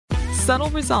Subtle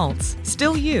results,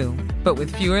 still you, but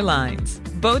with fewer lines.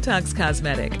 Botox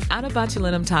Cosmetic, out of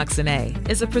botulinum toxin A,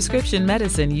 is a prescription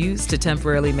medicine used to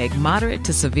temporarily make moderate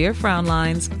to severe frown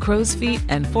lines, crow's feet,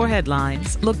 and forehead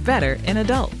lines look better in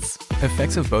adults.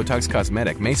 Effects of Botox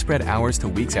Cosmetic may spread hours to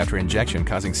weeks after injection,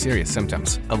 causing serious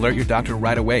symptoms. Alert your doctor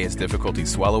right away as difficulty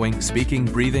swallowing, speaking,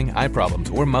 breathing, eye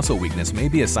problems, or muscle weakness may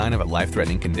be a sign of a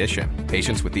life-threatening condition.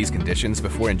 Patients with these conditions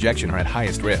before injection are at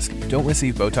highest risk. Don't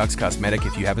receive Botox Cosmetic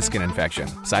if you have a skin infection.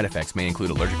 Side effects may include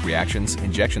allergic reactions,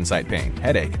 injection site pain,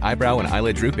 headache, eyebrow and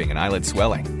eyelid drooping, and eyelid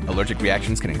swelling. Allergic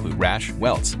reactions can include rash,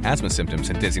 welts, asthma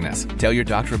symptoms, and dizziness. Tell your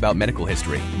doctor about medical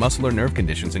history, muscle or nerve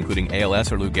conditions including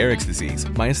ALS or Lou Gehrig's disease,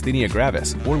 myasthenia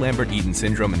gravis, or Lambert-Eaton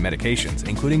syndrome, and medications,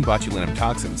 including botulinum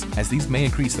toxins, as these may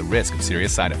increase the risk of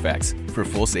serious side effects. For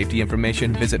full safety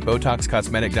information, visit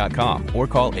BotoxCosmetic.com or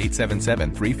call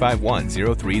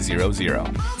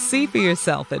 877-351-0300. See for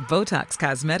yourself at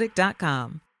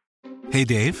BotoxCosmetic.com. Hey,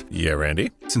 Dave. Yeah,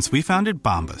 Randy? Since we founded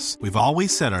Bombas, we've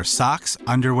always said our socks,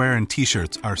 underwear, and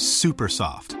T-shirts are super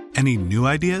soft. Any new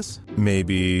ideas?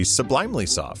 Maybe sublimely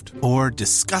soft. Or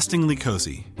disgustingly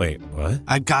cozy. Wait, what?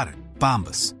 I got it.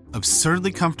 Bombas.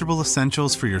 Absurdly comfortable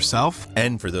essentials for yourself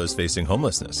and for those facing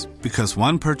homelessness. Because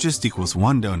one purchased equals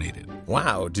one donated.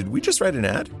 Wow, did we just write an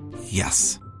ad?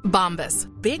 Yes. Bombas.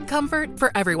 Big comfort for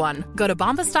everyone. Go to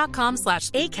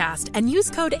bombas.com/ACAST and use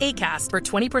code ACAST for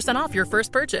 20% off your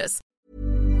first purchase.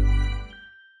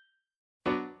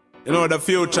 You know the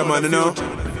future, man, you know?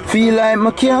 Feel like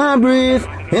I can't breathe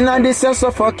in a this a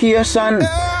suffocation.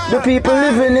 The people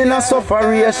living in a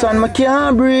sufferation. I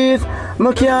can't breathe.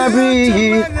 I can't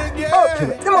breathe. Oh,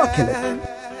 kill it. Come on, kill it.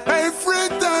 Hey, free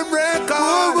time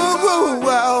record.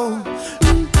 Wow.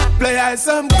 Play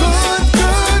some good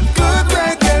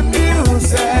reggae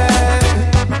music.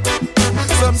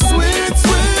 Some sweet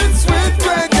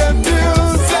reggae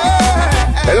music.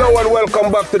 Hello and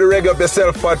welcome back to the Reggae Up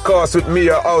Yourself podcast with me,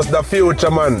 your host, the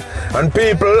Future Man. And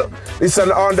people, it's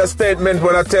an understatement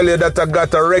when I tell you that I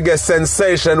got a reggae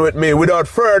sensation with me. Without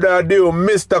further ado,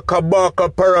 Mr. Kabaka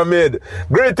Pyramid.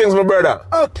 Greetings, my brother.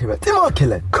 Okay, man.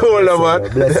 Cool, man.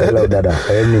 Bless you, Lord, brother.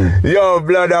 Amen. Yo,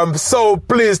 blood, I'm so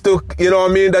pleased to,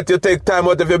 that you take time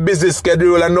out of your busy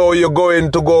schedule. I know you're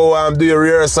going to go do your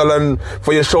rehearsal and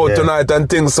for your show tonight and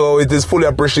things, so it is fully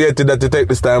appreciated that you take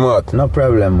this time out. No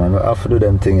problem, man. I have to do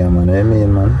them things, man.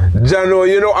 Amen, man. Jano,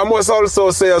 I must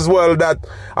also say as well that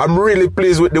I'm really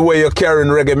pleased with the way you're carrying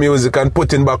reggae music and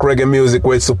putting back reggae music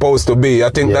where it's supposed to be. I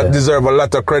think that deserves a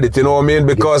lot of credit, you know what I mean?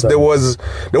 Because there was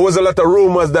a lot of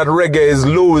rumors that reggae is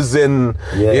losing,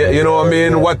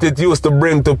 what it used to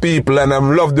bring to people, and I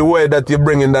love the way that you're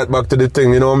bringing that back to the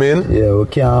thing, you know what I mean? Yeah, we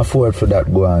can't afford for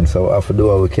that go on, so I have to do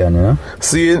what we can, you know?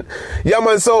 See? Yeah,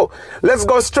 man, so let's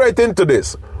go straight into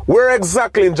this. Where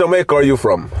exactly in Jamaica are you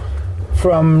from?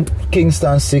 From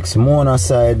Kingston 6, Mona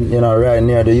side, right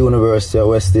near the University of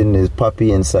West Indies,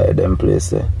 Poppy inside them place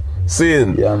there.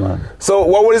 Seeing? Yeah, man. So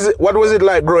what was it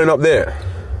like growing up there?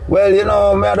 Well, I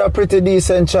had a pretty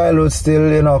decent childhood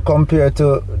still, compared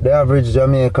to the average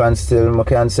Jamaican still. I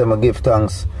can say I give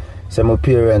thanks. Say my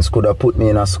parents could have put me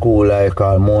in a school like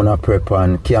Mona Prep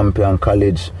and Campion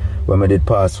College when I did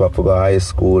pass for high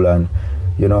school, and,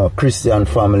 Christian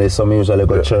family, so I usually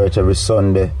go to church every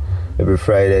Sunday, every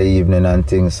Friday evening and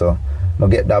things, so I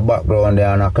get that background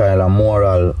there and a kind of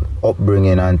moral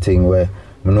upbringing and thing where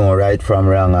I know right from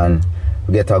wrong and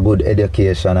get a good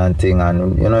education and thing,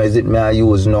 and is it me I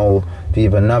use now to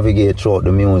even navigate throughout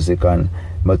the music, and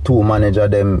my two manager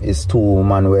them is two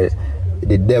man where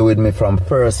they there with me from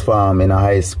first farm in a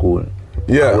high school.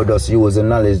 Yeah. I would just use the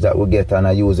knowledge that we get and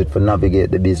I use it for navigate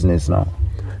the business now.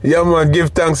 Yeah, man,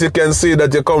 give thanks. You can see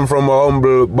that you come from a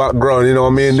humble background, you know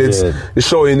what I mean? It's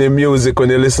showing the music when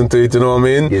you listen to it, you know what I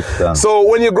mean? Give thanks. So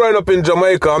when you're growing up in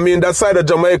Jamaica, that side of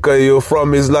Jamaica you're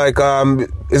from is like,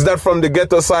 is that from the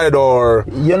ghetto side or?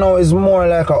 It's more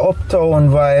like a uptown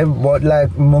vibe, but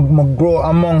like, I grow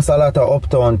amongst a lot of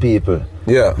uptown people.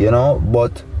 Yeah.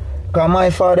 But, cause my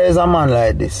father is a man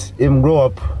like this. Him grow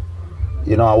up,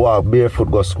 I walk barefoot,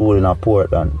 go school in a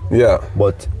Portland. Yeah.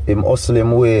 But him hustle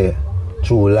him way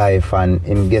through life, and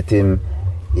him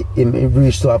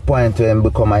reach to a point where him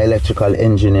become an electrical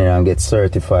engineer and get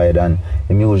certified, and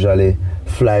him usually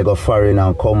fly go foreign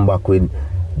and come back with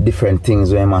different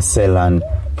things where him a sell, and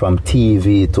from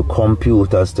TV to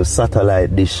computers to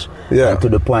satellite dish, and to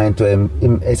the point where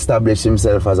him establish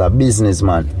himself as a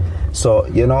businessman. So,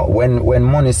 when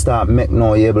money start make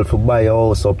now, you're able to buy a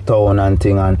house uptown and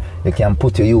thing, and you can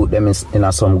put your youth them in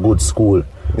some good school.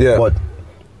 Yeah. But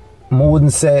I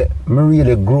wouldn't say I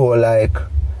really grow like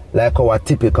our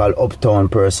typical uptown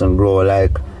person grow,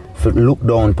 like look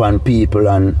down upon people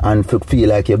and feel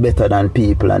like you're better than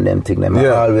people and them thing.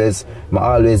 I always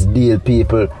deal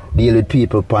with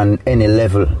people upon any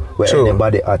level where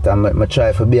anybody at. I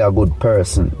try to be a good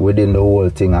person within the whole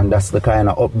thing, and that's the kind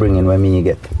of upbringing when me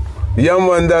get. Yeah,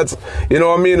 man, that's, you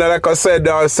know what I mean, like I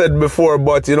said before,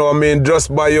 but, you know what I mean,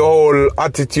 just by your whole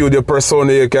attitude, your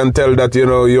persona, you can tell that, you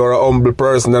know, you're a humble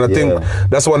person, and I think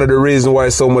that's one of the reasons why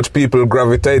so much people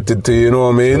gravitated to you, you know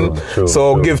what I mean?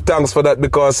 True. Give thanks for that,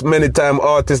 because many times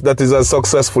artists that is as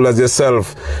successful as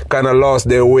yourself kind of lost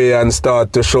their way and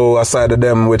start to show a side of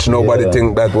them which nobody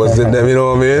think that was in them, you know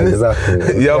what I mean?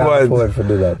 Exactly. Yeah, man. Afford to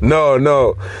do that.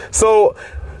 No. So,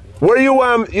 were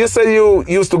you say you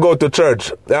used to go to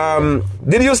church.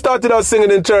 Did you start out singing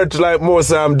in church like most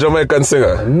Jamaican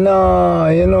singer? No,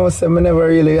 you know, so I never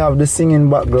really have the singing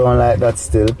background like that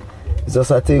still. It's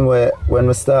just a thing where when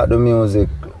we start the music,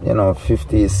 you know,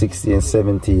 15, 16,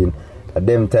 17, at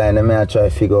them time, I try to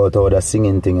figure out how the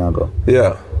singing thing I go.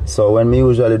 Yeah. So when me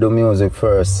usually do music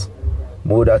first,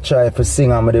 I would try to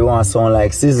sing and I want to sound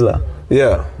like Sizzler.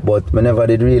 Yeah. But I never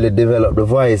did really develop the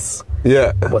voice.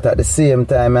 Yeah. But at the same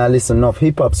time, I listen enough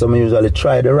hip-hop, so I usually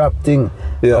try the rap thing.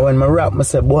 Yeah. And when I rap, I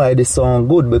say, boy, this song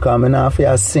good, because I'm not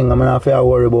to sing, I'm not to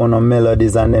worry about no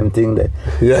melodies and them thing there.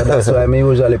 Yeah. So that's why I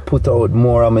usually put out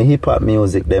more of my hip-hop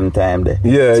music them time there.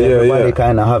 Yeah, so everybody yeah.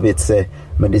 kind of have it, say,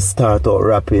 I start out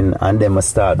rapping and then I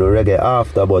start the reggae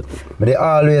after, but I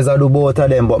always do both of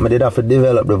them, but I did have to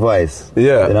develop the voice.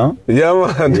 Yeah. You know? Yeah,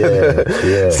 man.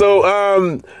 Yeah.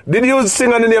 So, did you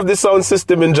sing on any of the sound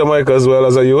system in Jamaica as well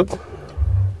as a youth?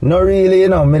 Not really, you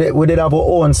know. We did have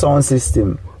our own sound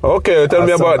system. Okay, tell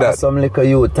me about that. Some little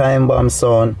youth, Time Bomb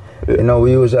sound. Yeah. You know,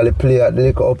 we usually play at the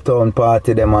little uptown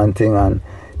party them and thing, and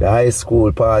the high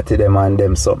school party them and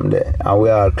them something there. And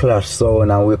we all clash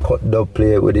sound and we cut dub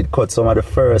plate. We did cut some of the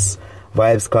first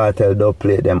Vibes Cartel dub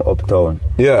plate them uptown.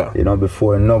 Yeah. You know,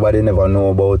 before nobody never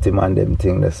know about him and them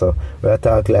thing there. So we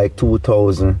talk like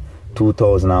 2000,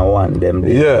 2001 them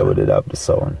days. Yeah. We did have the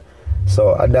sound.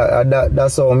 So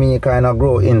that's how me kind of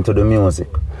grow into the music.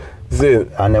 See.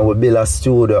 And then we build a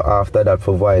studio after that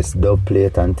for voice, dub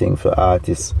plate and thing for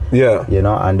artists. Yeah. You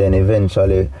know, and then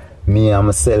eventually me and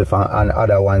myself and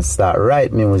other ones start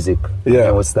write music. Yeah. And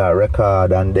then we start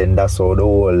record, and then that's how the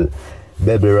whole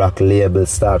Baby Rock label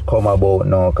start come about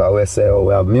now, because we say, oh,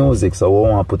 we have music, so we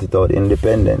want to put it out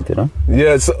independent, you know?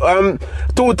 Yes.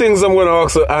 Two things I'm going to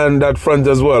ask on that front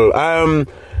as well.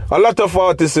 A lot of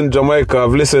artists in Jamaica,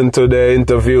 I've listened to their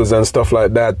interviews and stuff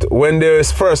like that. When they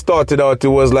first started out, it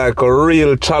was like a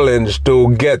real challenge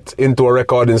to get into a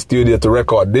recording studio to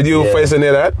record. Did you face any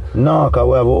of that? No, because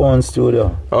we have our own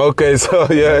studio. Okay,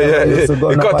 so yeah. You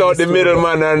cut out the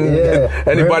middleman and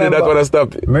anybody that want to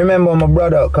stop you. Remember my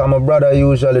brother, because my brother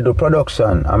usually do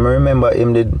production. And I remember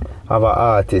him did have an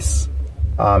artist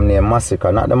named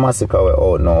Massacre. Not the Massacre we're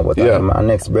out now, but my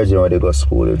next brethren where they go to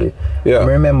school today. Yeah. I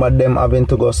remember them having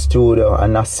to go studio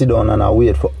and I sit down and I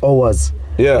wait for hours.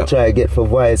 Yeah. I try to get for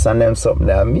voice and them something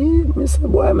there. Me say,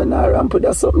 boy, I'm not ramp with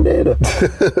that something there.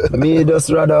 Me just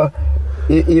rather,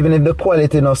 even if the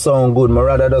quality not sound good, I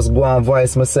rather just go and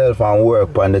voice myself and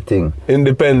work on the thing.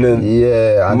 Independent.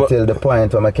 Yeah, until the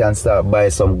point where I can start buy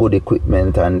some good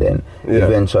equipment, and then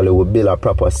eventually we build a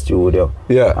proper studio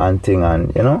and thing,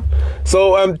 and you know.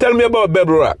 So tell me about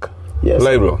Baby Rock. Yes.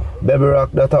 Label. Baby Rock,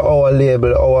 that's our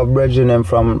label, our brethren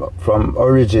from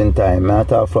origin time. I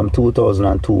thought from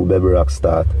 2002 Baby Rock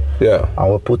start. Yeah.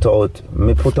 And we put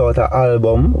out an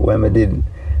album when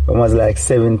I was like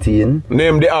 17.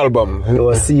 Name the album. It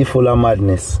was Sea Full of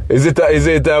Madness. Is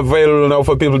it available now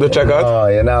for people to check out? No,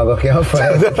 you know, I can't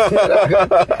find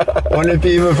it. Only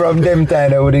people from them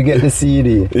time that would get the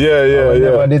CD. Yeah.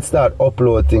 Never did start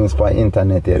upload things for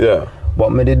internet yet. Yeah.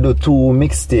 But I did do 2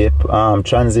 mixtape,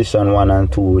 Transition 1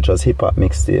 and 2, which was hip-hop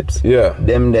mixtapes. Yeah.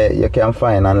 Them there you can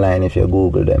find online if you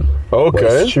Google them. Okay.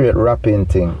 But straight rapping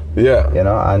thing. Yeah. You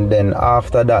know, and then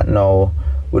after that now,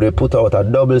 we put out a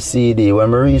double CD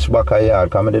when we reach back a yard,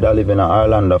 because I did live in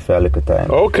Orlando for a little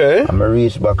time. Okay. And I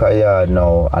reach back a yard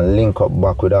now and link up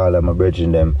back with all of my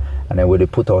brethren them. And then we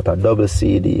put out a double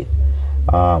CD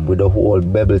with the whole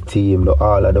Bebel team,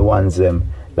 all of the ones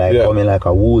them. Like coming like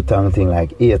a Wu-Tang thing,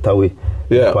 like 8 away.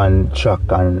 Yeah. On track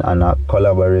and a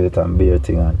collaborate and beer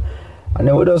thing. And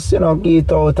then we just, get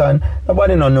it out, and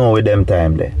nobody don't know with them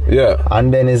time there. Yeah.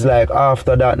 And then it's like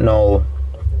after that now,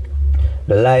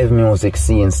 the live music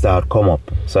scene start come up.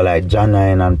 So like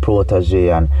Janine and Protege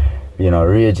and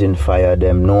Raging Fire,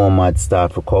 them Nomad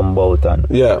start to come out, and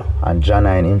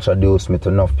Janine introduced me to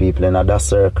enough people in that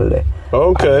circle there.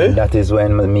 Okay. And that is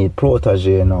when I meet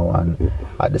Protege now, and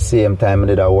at the same time I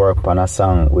did a work on a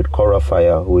song with Cora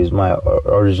Fire, who is my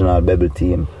original Bebel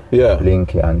team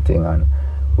Linky and thing, and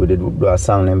we did do a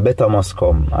song named Better Must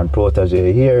Come, and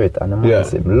Protege hear it, and the man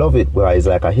said, love it, where it's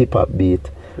like a hip-hop beat,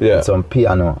 with some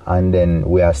piano, and then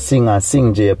we are sing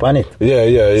J on it. So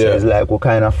it's like we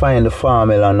kind of find the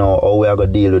formula now, how we are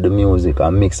going to deal with the music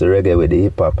and mix the reggae with the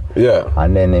hip-hop.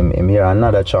 And then him hear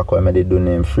another track where I did do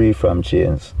name Free From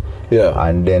Chains.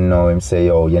 And then now him say,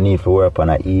 yo, you need to work on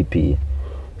an EP.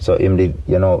 So him did,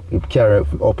 you know, he carry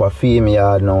up a theme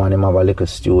yard now, and him have a little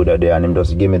studio there, and him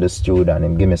just give me the studio and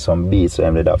him give me some beats, so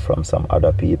him did that from some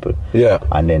other people.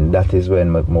 And then that is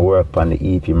when I work on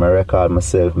the EP, I record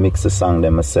myself, mix the song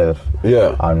them myself,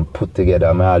 and put together,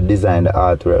 I design the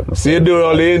artwork myself. So you do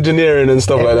all the engineering and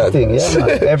stuff everything, like that? Yeah,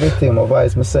 man, everything, my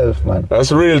voice myself, man.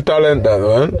 That's real talent, that,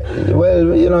 man.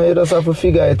 Well, you know, you just have to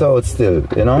figure it out still,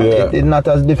 you know. It's not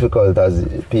as difficult as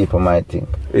people might think.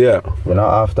 You know,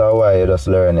 after a while you just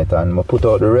learn it, and I put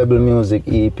out the Rebel Music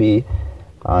EP,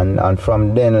 and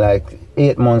from then, like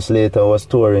 8 months later, I was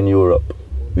touring Europe.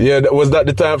 Was that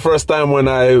the first time when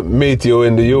I meet you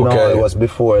in the UK? No, it was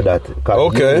before that.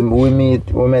 We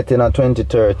met in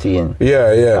 2013.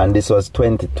 And this was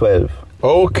 2012.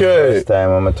 First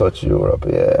time when I touched Europe,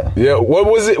 What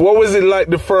was it like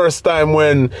the first time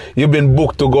when you've been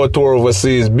booked to go tour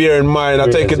overseas? Bear in mind, I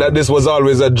take it that this was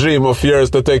always a dream of yours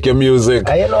to take your music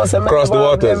across the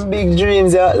waters. Them big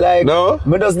dreams, like,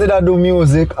 I just did do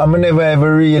music, and I never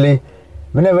ever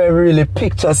really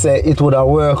picture say it would have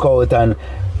worked out and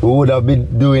we would have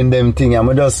been doing them thing. And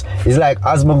it's like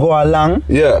as I go along,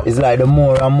 it's like the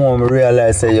more and more I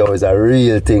realize say, yo, it's a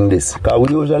real thing this. Because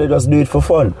we usually just do it for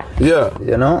fun.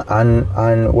 You know?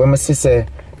 And when I see say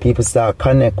people start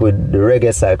connect with the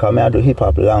reggae side, because I do hip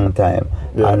hop a long time.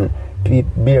 And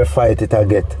beer fight it I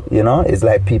get, you know? It's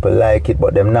like people like it,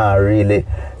 but them not really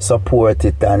support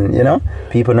it, and you know,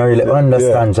 people don't really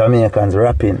understand Jamaicans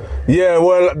rapping.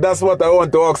 Well, that's what I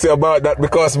want to ask you about that,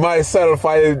 because myself,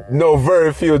 I know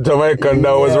very few Jamaicans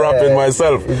that was rapping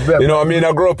myself. You know, I mean,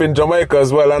 I grew up in Jamaica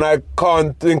as well, and I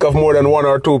can't think of more than 1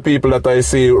 or 2 people that I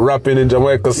see rapping in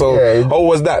Jamaica. So how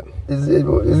was that? It's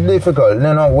difficult, you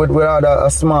know, with a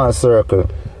small circle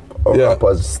of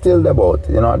rappers still about,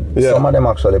 you know, some of them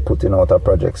actually putting out a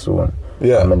project soon.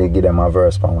 I mean, they give them a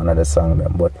verse from one of the song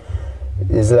them, but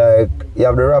it's like you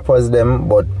have the rappers them,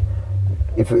 but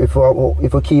if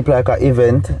we keep like an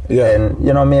event, then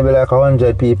you know, maybe like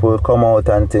 100 people come out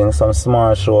and things, some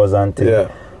small shows and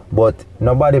things. But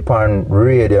nobody on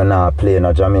radio now playing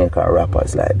no Jamaican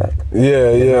rappers like that.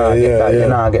 You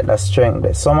know, get that strength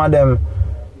there. Some of them,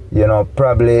 you know,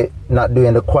 probably not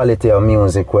doing the quality of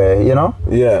music where, you know?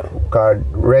 Because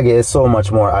reggae is so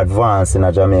much more advanced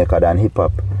in Jamaica than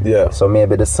hip-hop. So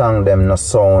maybe the song them no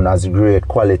sound as great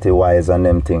quality-wise and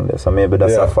them things. So maybe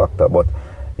that's a factor. But,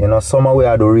 you know, somewhere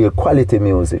we do real quality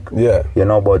music. You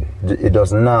know, but it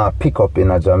does not pick up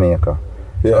in Jamaica.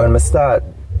 So when we start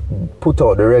put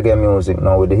out the reggae music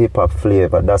now with the hip-hop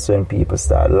flavor, that's when people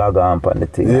start log on the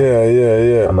thing.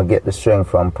 I'm going to get the strength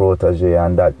from Protege,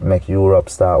 and that make Europe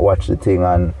start watch the thing,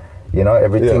 and you know,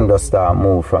 everything just start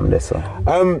move from this.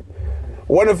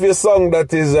 One of your songs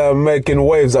that is making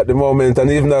waves at the moment, and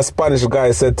even a Spanish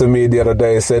guy said to me the other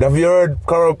day, said, have you heard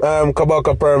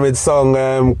Kabaka Pyramid song,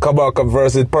 Kabaka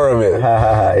versus Pyramid?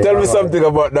 Tell me something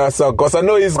about that song, because I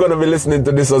know he's going to be listening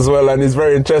to this as well, and he's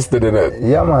very interested in it.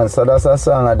 Yeah, man, so that's a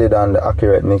song I did on the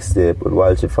Accurate mixtape with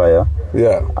Walchi Fire.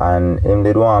 And him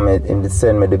did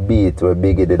send me the beat where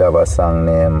Biggie did have a song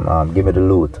named Give Me the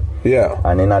Loot.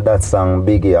 And in that song,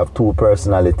 Biggie have 2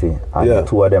 personality, and the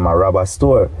 2 of them are robber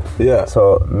store. So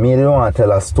me don't want to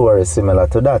tell a story similar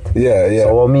to that.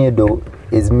 So what me do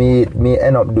is me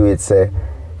end up do it say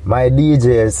my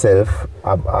DJ self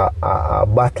a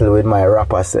battle with my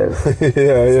rapper self. So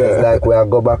it's like where I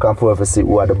go back and forth to see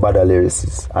who are the better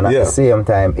lyricists, and at the same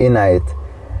time in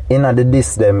the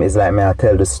diss them is like me I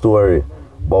tell the story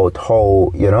about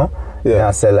how, you know,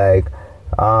 I say like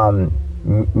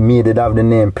me did have the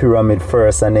name Pyramid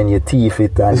first, and then you teeth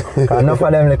it, and enough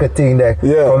of them like a thing that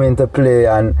come into play,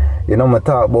 and you know, I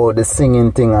talk about the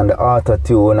singing thing and the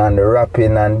auto-tune and the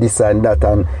rapping and this and that,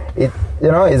 and it, you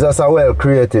know, it's just a well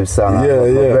creative song. I'm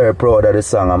very proud of the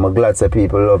song. I'm glad that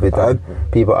people love it, and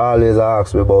people always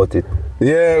ask me about it.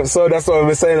 So that's what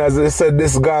I'm saying. As I said,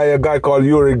 this guy, a guy called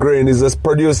Yuri Green, is a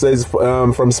producer. He's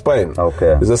from Spain.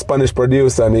 He's a Spanish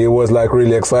producer, and he was like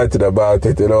really excited about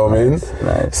it. You know what I mean?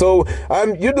 Nice. So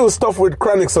you do stuff with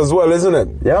Chronix as well, isn't it?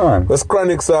 Yeah, man. Because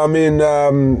Chronix, I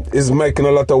mean, is making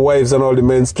a lot of waves on all the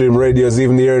mainstream radios,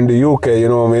 even here in the UK. You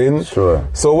know what I mean? Sure.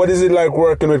 So what is it like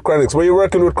working with Chronix? Were you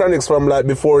working with Chronix from like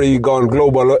before he gone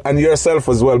global, and yourself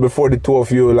as well, before the two of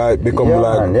you like become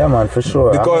yeah, man, for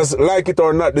sure. Because like it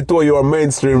or not, the two of you are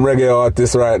mainstream reggae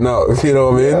artist right now. You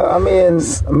know what I mean? Yeah, I mean,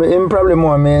 him probably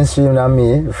more mainstream than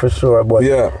me, for sure. But,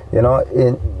 you know,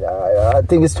 I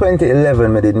think it's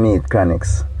 2011 we did meet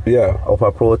Chronix. Yeah. Up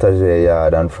a Protege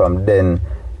yard, and from then,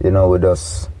 you know, we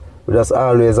just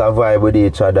always have vibe with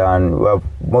each other, and we have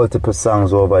multiple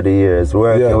songs over the years.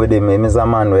 Working with him is a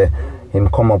man where him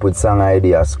come up with song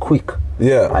ideas quick.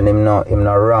 Yeah. And him not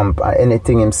ramp, and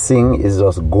anything him sing is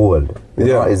just gold. You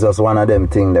know, it's just one of them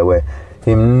things that where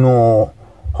him know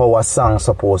how a song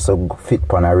supposed to fit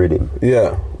on a rhythm.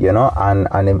 Yeah. You know, and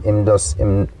him just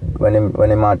when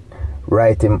him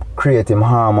write him, create him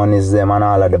harmonies them and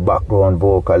all of the background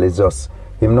vocal, is just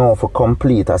him know for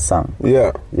complete a song.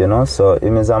 Yeah. You know, so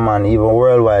him is a man, even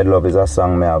Worldwide Love is a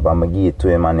song me have, and I give it to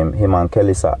him, and him and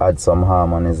Kelly add some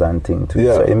harmonies and things to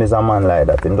it. So him is a man like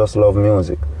that. Him just love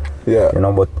music. Yeah. You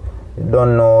know, but you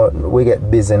don't know, we get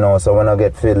busy now, so we don't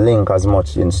get to link as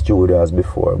much in studio as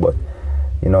before, but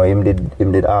you know, him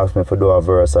did ask me to do a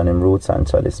verse on him Roots and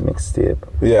Chalice mixtape.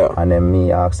 Yeah. And then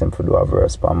me asked him to do a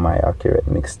verse on my Accurate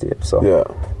mixtape. So,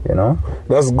 you know.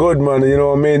 That's good, man. You know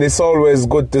what I mean? It's always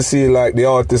good to see, like, the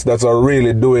artists that are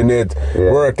really doing it,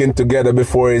 working together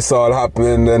before it's all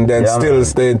happening, and then still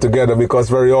staying together, because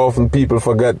very often people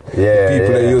forget the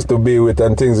people they used to be with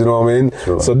and things, you know what I mean?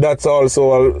 True. So that's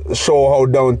also a show how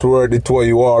down to earth the two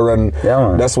you are, and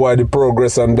that's why the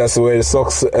progress and that's where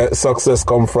the success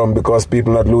come from, because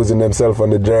people not losing themselves on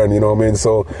the journey, you know what I mean?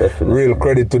 So real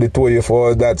credit to the two of you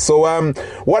for that. So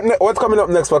what's coming up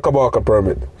next for Kabaka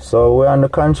Pyramid? So we're on the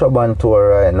Contraband tour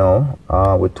right now.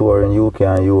 We tour in UK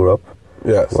and Europe.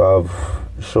 Yes. We have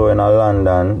show in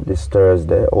London this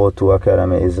Thursday. O2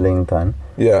 Academy, Islington.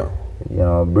 Yeah. You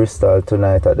know, Bristol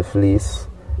tonight at the Fleece.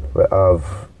 We have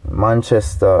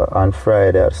Manchester on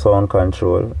Friday at Sound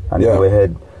Control, and then we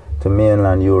head to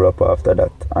mainland Europe after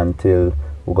that until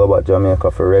we go back to Jamaica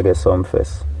for Reggae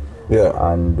Sumfest. Yeah.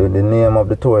 And the name of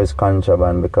the tour is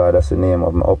Contraband, because that's the name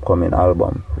of my upcoming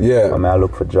album. Yeah. I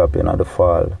look for dropping at the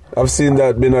fall. I've seen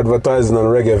that been advertising on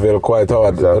Reggaeville quite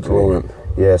hard at the moment.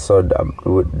 Yeah, so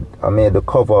I made the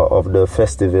cover of the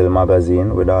Festival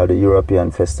magazine with all the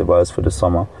European festivals for the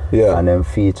summer. Yeah. And then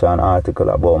feature an article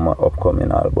about my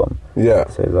upcoming album. Yeah.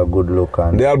 So it's a good look.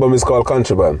 And the album is called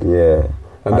Contraband? Yeah.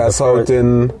 And that's out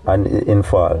in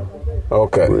fall.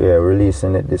 Okay. Yeah,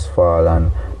 releasing it this fall,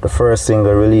 and the first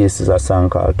single release is a song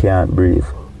called Can't Breathe.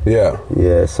 Yeah.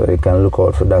 Yeah, so you can look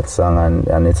out for that song,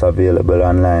 and it's available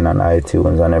online on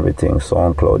iTunes and everything,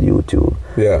 SoundCloud, YouTube.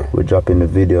 Yeah. We're dropping the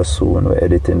video soon, we're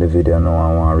editing the video now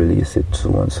and want to release it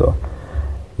soon, so,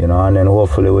 you know, and then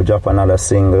hopefully we'll drop another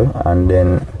single and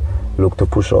then look to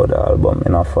push out the album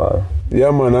in a fall.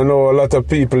 Yeah, man, I know a lot of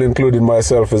people, including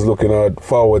myself, is looking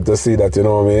forward to see that, you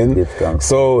know what I mean? Give thanks.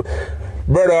 So,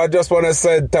 brother, I just want to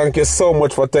say thank you so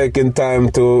much for taking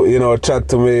time to, you know, chat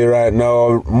to me right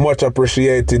now. Much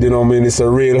appreciated, you know what I mean? It's a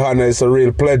real honor, it's a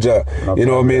real pleasure, you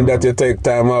know what I mean, that you take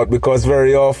time out, because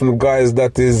very often guys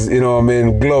that is, you know what I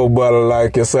mean, global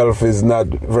like yourself is not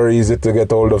very easy to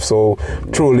get hold of. So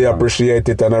truly appreciate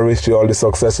it, and I wish you all the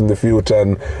success in the future,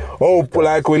 and hope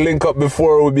like we link up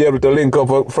before, we'll be able to link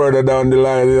up further down the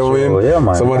line, you know what I mean? Yeah,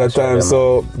 man. Some other time.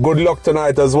 So good luck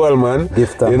tonight as well, man. Give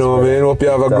thanks, you know what I mean? Hope you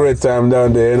have a great time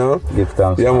down there, you know? Give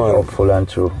thanks. Yeah, man. Hopeful and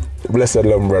true. Blessed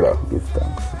love, brother. Give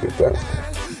thanks. Give thanks.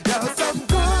 Some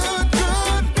good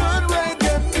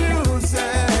reggae music.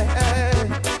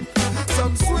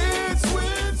 Some sweet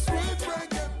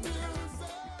reggae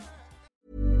music.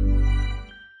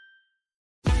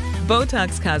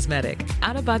 Botox Cosmetic,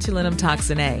 out of botulinum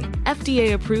toxin A,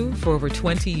 FDA approved for over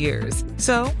 20 years.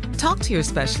 So, talk to your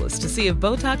specialist to see if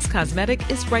Botox Cosmetic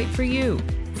is right for you.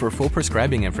 For full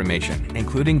prescribing information,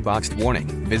 including boxed warning,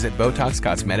 visit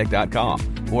BotoxCosmetic.com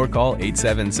or call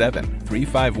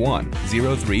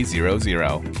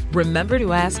 877-351-0300. Remember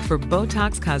to ask for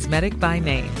Botox Cosmetic by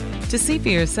name. To see for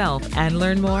yourself and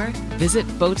learn more, visit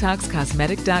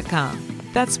BotoxCosmetic.com.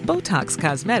 That's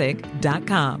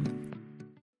BotoxCosmetic.com.